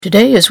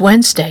Today is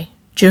Wednesday,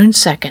 June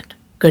 2nd.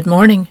 Good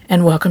morning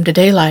and welcome to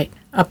Daylight,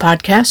 a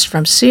podcast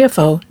from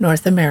CFO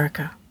North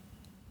America.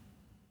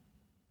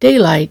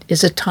 Daylight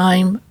is a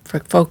time for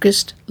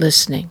focused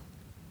listening.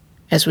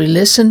 As we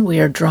listen, we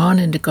are drawn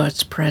into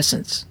God's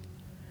presence.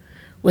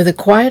 With a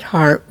quiet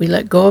heart, we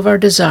let go of our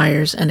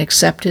desires and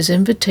accept His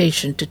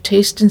invitation to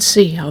taste and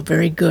see how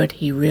very good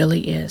He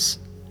really is.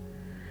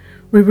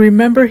 We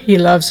remember He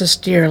loves us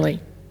dearly.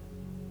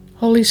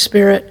 Holy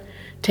Spirit,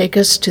 take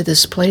us to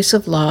this place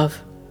of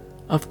love,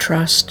 of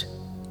trust,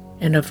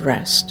 and of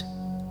rest.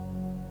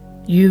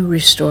 You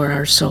restore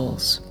our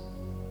souls.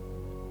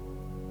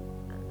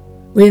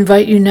 We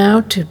invite you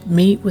now to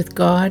meet with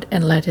God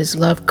and let His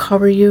love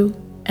cover you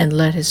and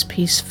let His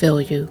peace fill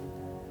you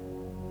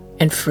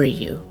and free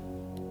you.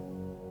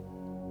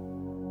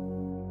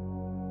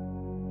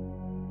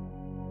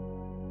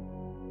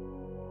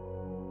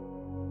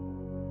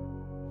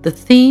 The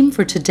theme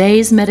for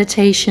today's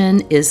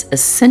meditation is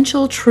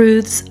Essential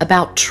Truths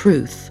About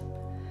Truth,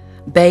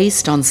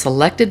 based on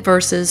selected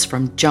verses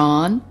from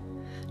John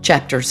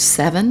chapters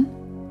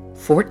 7,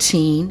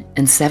 14,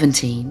 and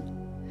 17,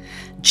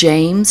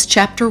 James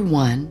chapter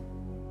 1,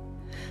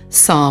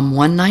 Psalm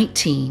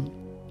 119,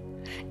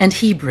 and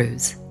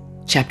Hebrews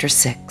chapter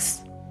 6.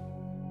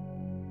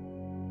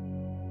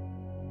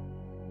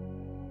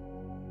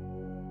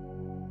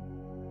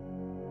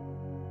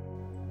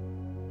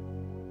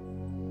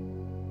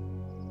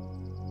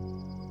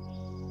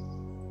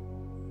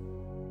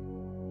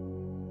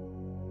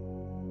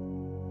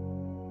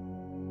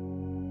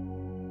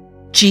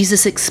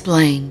 Jesus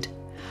explained,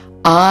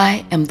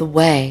 "I am the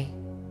way,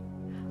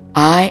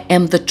 I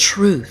am the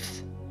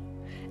truth,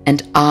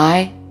 and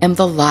I am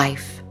the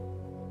life.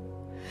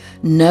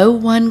 No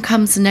one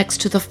comes next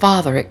to the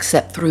Father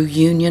except through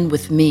union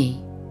with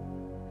me.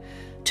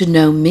 To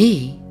know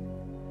me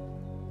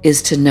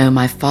is to know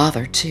my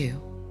Father too."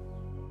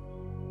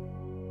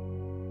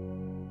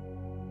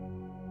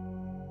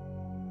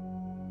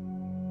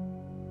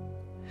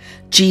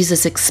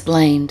 Jesus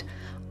explained,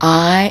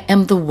 "I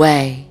am the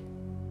way,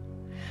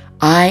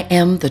 I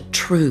am the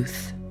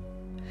truth,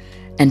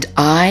 and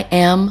I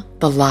am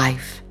the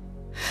life.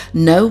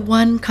 No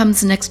one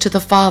comes next to the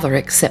Father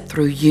except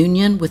through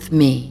union with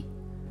me.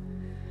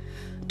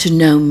 To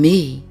know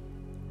me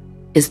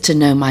is to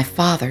know my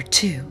Father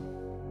too."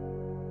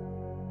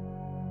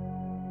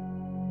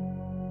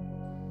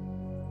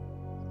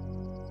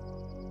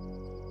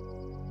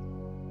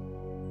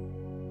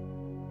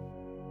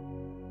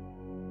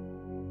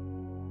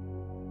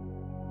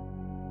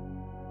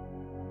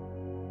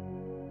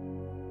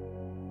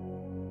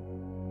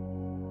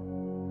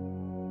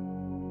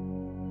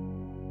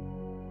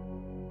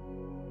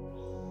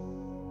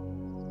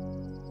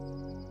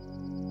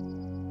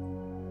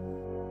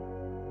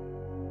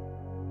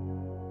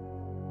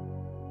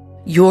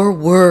 Your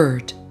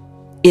word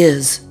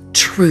is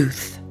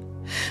truth,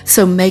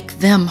 so make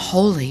them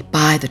holy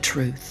by the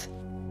truth.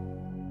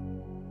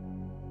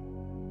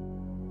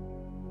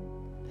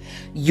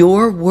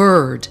 Your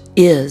word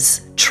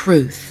is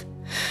truth,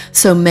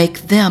 so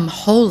make them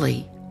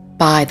holy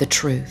by the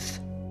truth.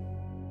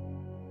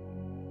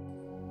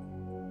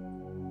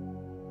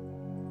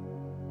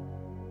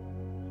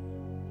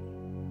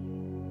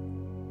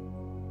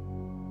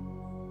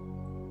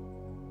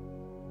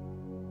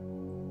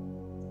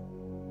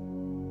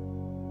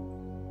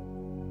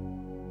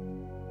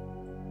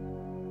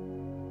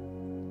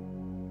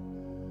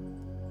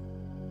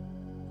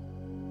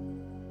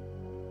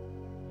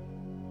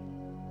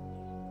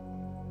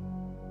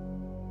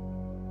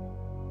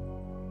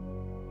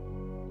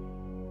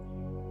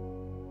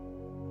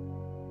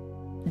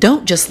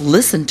 Don't just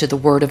listen to the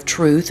word of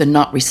truth and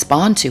not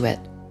respond to it,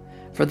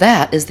 for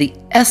that is the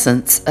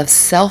essence of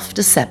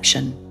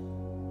self-deception.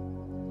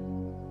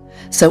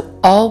 So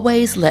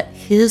always let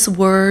His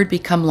word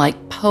become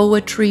like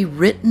poetry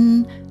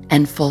written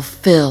and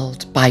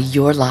fulfilled by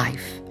your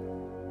life.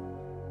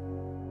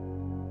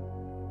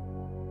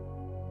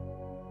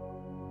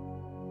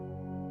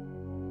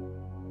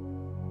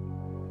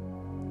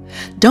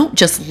 Don't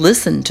just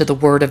listen to the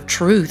word of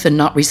truth and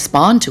not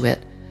respond to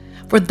it,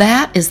 for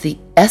that is the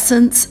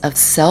essence of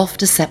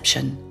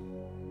self-deception.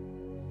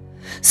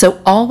 So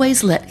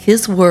always let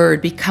His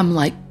word become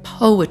like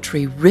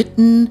poetry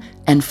written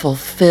and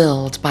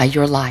fulfilled by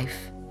your life.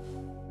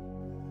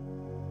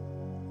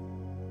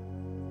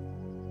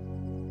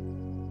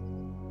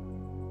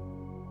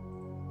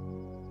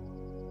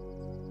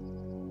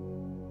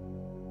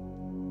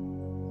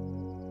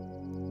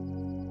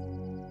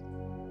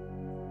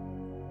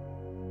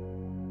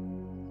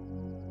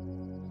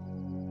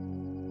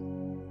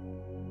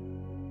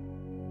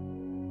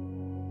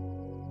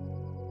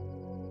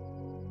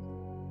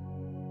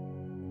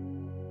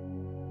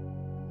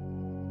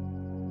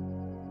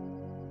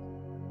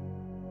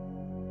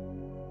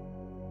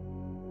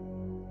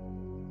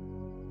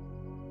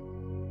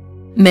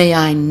 May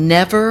I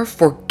never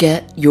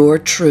forget your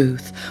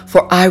truth,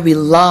 for I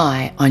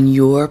rely on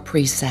your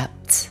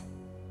precepts.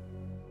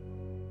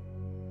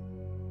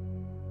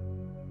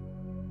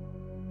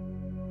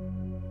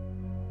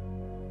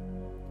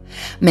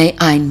 May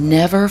I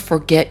never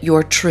forget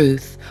your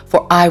truth,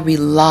 for I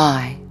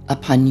rely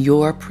upon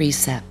your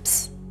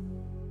precepts.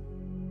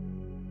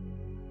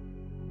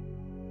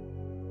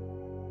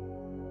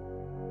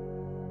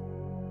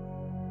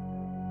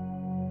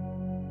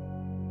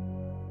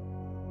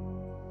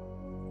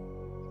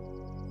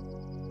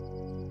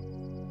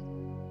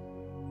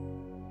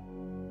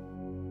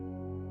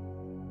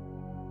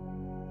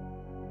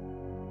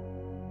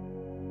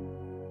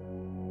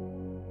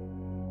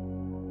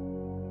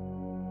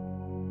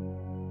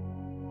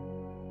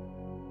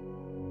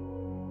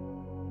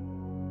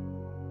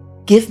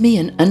 Give me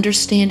an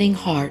understanding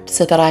heart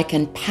so that I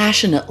can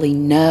passionately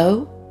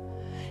know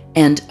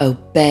and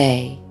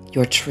obey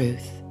your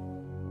truth.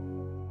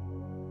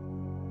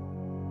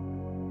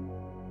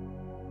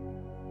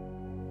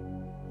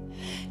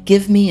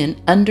 Give me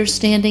an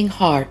understanding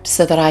heart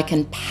so that I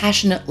can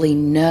passionately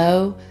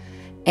know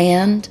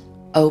and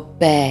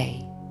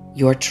obey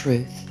your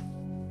truth.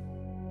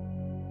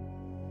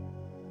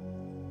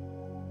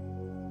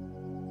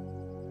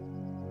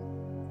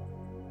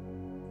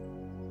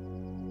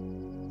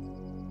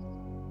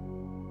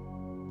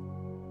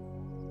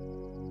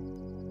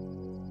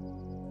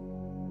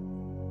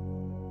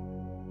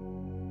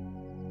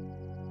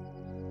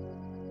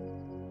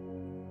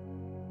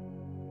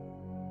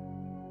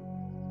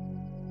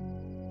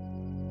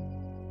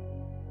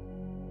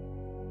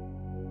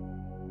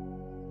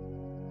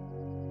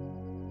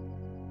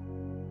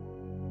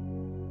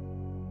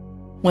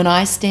 When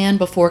I stand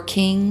before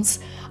kings,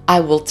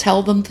 I will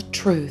tell them the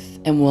truth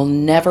and will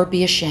never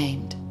be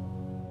ashamed.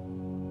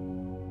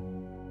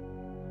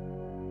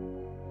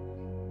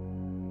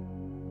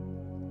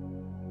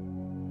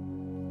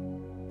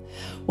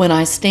 When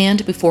I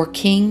stand before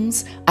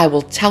kings, I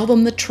will tell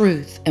them the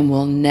truth and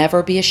will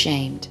never be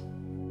ashamed.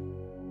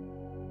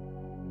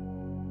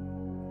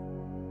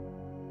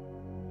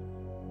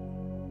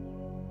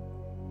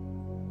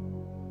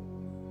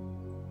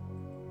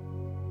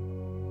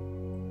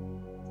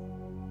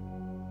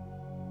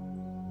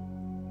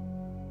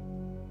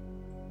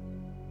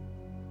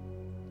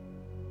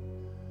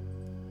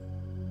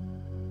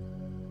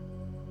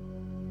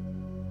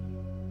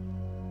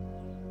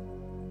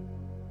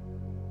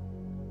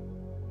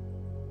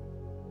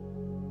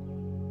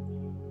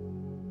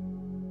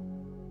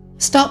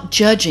 Stop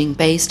judging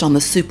based on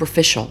the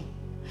superficial.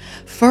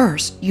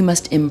 First, you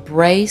must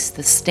embrace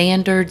the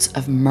standards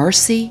of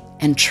mercy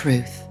and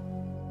truth.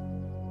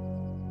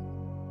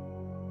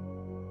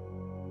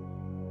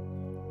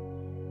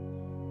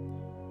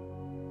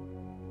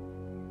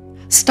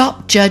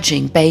 Stop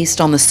judging based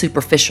on the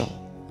superficial.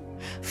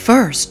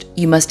 First,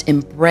 you must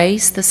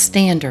embrace the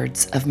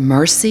standards of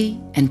mercy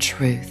and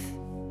truth.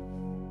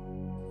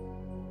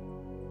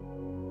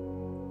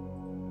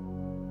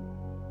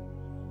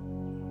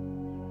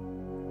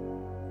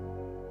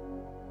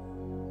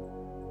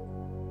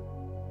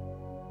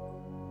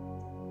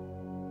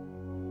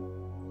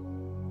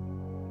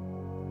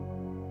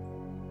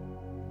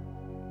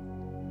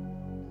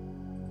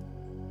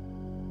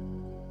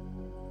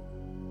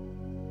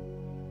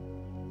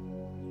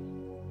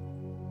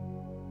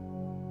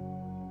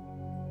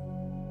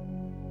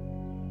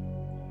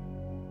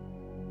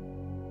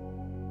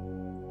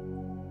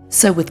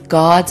 So with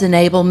God's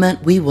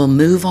enablement, we will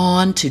move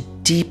on to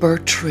deeper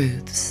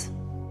truths.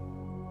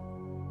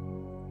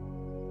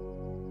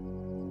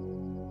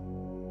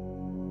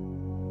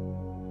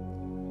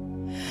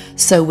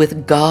 So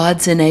with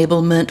God's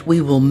enablement,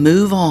 we will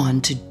move on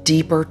to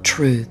deeper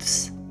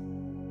truths.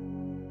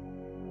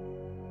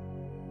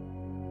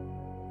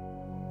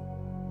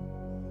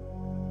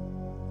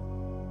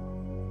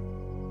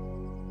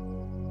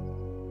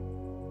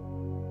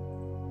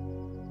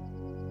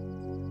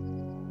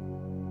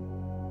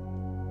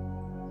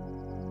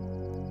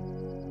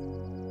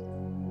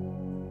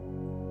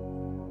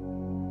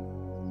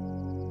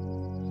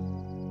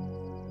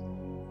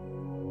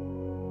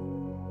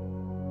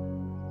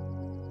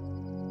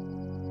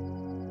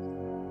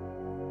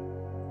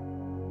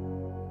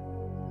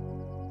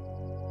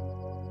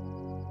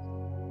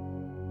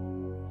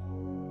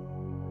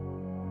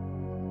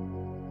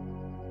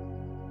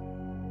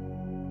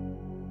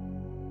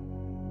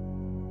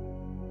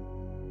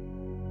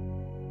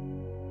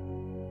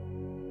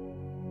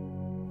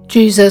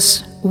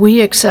 Jesus,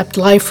 we accept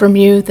life from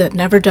you that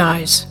never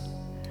dies,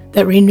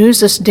 that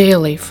renews us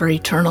daily for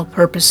eternal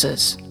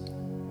purposes.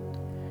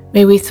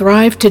 May we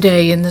thrive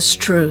today in this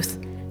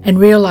truth and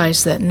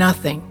realize that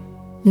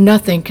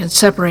nothing can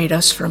separate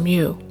us from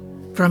you,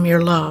 from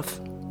your love.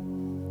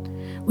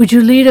 Would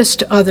you lead us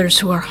to others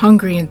who are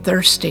hungry and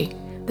thirsty,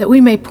 that we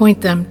may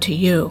point them to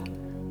you,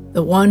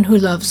 the one who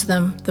loves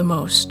them the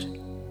most.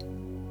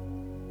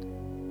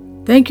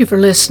 Thank you for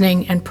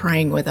listening and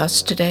praying with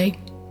us today.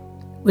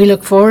 We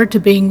look forward to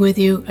being with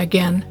you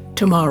again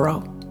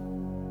tomorrow.